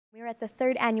We were at the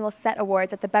 3rd annual SET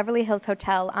Awards at the Beverly Hills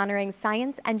Hotel honoring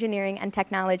science, engineering, and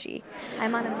technology.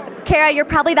 Cara, you're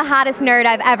probably the hottest nerd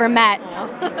I've ever met.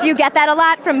 Do you get that a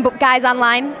lot from guys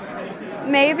online?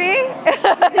 Maybe.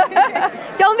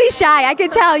 Don't be shy, I can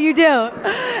tell you do.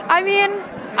 I mean,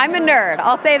 I'm a nerd.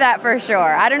 I'll say that for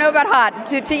sure. I don't know about hot,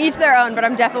 to each their own, but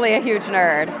I'm definitely a huge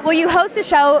nerd. Well, you host a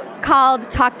show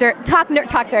called Talk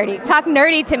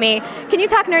Nerdy to Me. Can you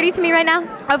talk nerdy to me right now?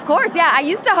 Of course, yeah. I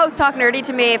used to host Talk Nerdy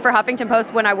to Me for Huffington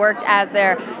Post when I worked as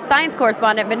their science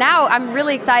correspondent, but now I'm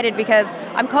really excited because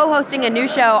I'm co-hosting a new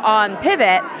show on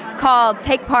Pivot called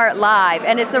Take Part Live,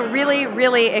 and it's a really,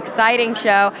 really exciting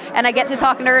show, and I get to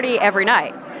talk nerdy every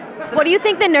night. What do you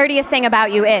think the nerdiest thing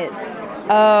about you is?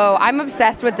 Oh, I'm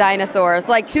obsessed with dinosaurs,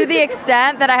 like to the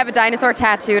extent that I have a dinosaur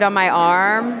tattooed on my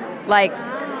arm. Like,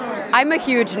 I'm a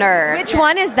huge nerd. Which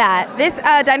one is that? This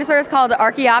dinosaur is called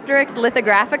Archaeopteryx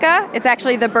lithographica. It's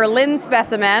actually the Berlin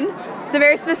specimen. It's a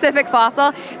very specific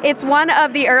fossil. It's one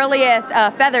of the earliest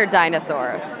feathered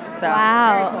dinosaurs. So,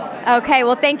 wow. Cool. Okay,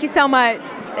 well, thank you so much.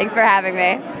 Thanks for having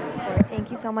me.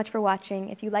 Thank you so much for watching.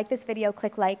 If you like this video,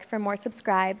 click like. For more,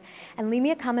 subscribe. And leave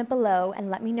me a comment below and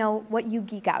let me know what you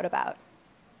geek out about.